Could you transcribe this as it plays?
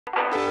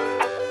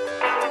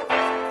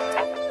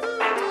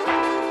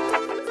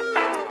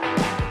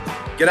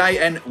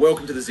G'day and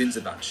welcome to the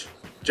Zinsser Bunch.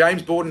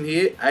 James Bawden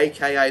here,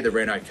 a.k.a. the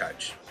Reno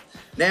Coach.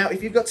 Now,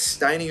 if you've got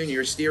staining on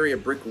your exterior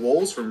brick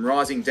walls from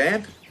rising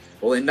damp,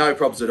 well then no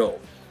problems at all.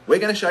 We're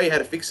going to show you how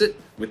to fix it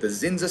with the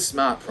Zinsser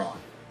Smart Prime.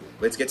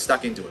 Let's get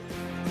stuck into it.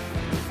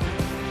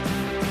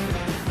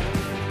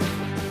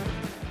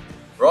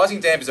 Rising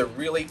damp is a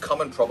really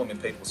common problem in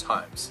people's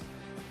homes.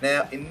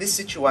 Now, in this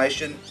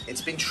situation, it's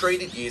been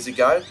treated years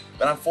ago,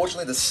 but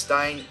unfortunately the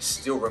stain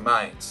still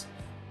remains.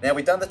 Now,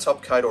 we've done the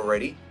top coat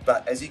already,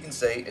 but as you can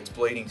see, it's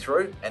bleeding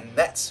through, and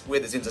that's where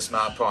the Zinsser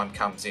Smart Prime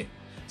comes in.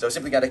 So we're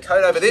simply going to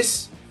coat over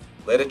this,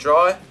 let it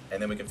dry,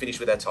 and then we can finish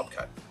with our top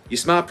coat. Your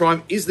Smart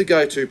Prime is the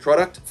go-to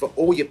product for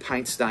all your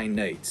paint stain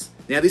needs.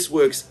 Now, this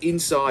works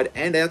inside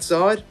and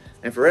outside,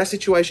 and for our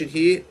situation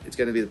here, it's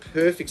going to be the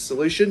perfect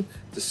solution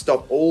to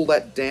stop all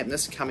that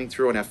dampness coming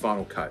through on our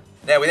final coat.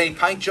 Now, with any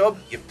paint job,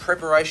 your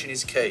preparation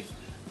is key.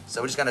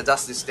 So we're just going to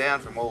dust this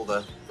down from all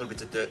the little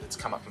bits of dirt that's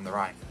come up from the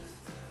rain.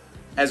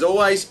 As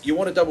always, you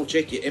want to double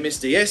check your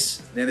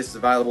MSDS. Now, this is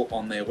available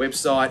on their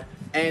website,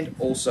 and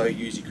also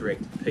use your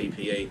correct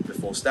PPE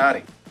before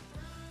starting.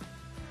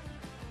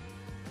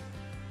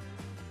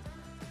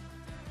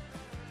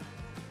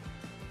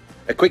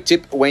 A quick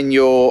tip when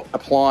you're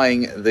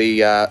applying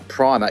the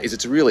primer is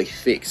it's really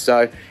thick,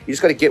 so you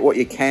just got to get what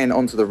you can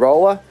onto the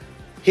roller,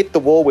 hit the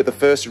wall with the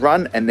first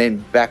run, and then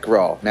back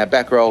roll. Now,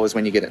 back roll is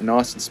when you get it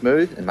nice and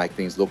smooth and make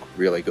things look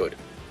really good.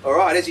 All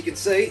right, as you can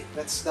see,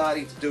 that's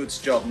starting to do its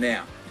job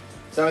now.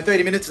 So in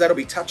 30 minutes, that'll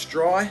be touch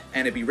dry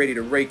and it'll be ready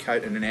to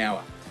recoat in an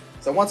hour.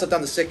 So once I've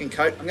done the second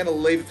coat, I'm going to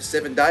leave it for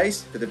 7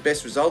 days for the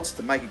best results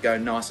to make it go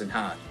nice and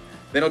hard.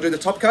 Then I'll do the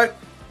top coat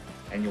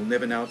and you'll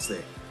never know it's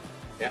there.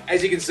 Now,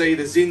 as you can see,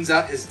 the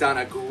Zinsser has done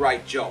a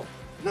great job.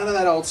 None of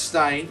that old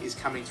stain is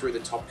coming through the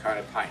top coat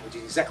of paint, which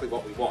is exactly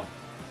what we want.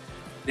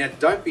 Now,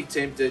 don't be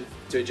tempted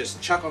to just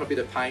chuck on a bit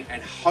of paint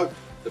and hope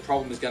the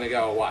problem is going to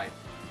go away.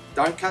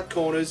 Don't cut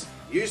corners,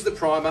 use the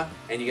primer,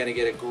 and you're going to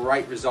get a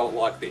great result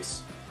like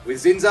this. With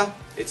Zinsser,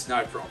 it's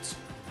no props.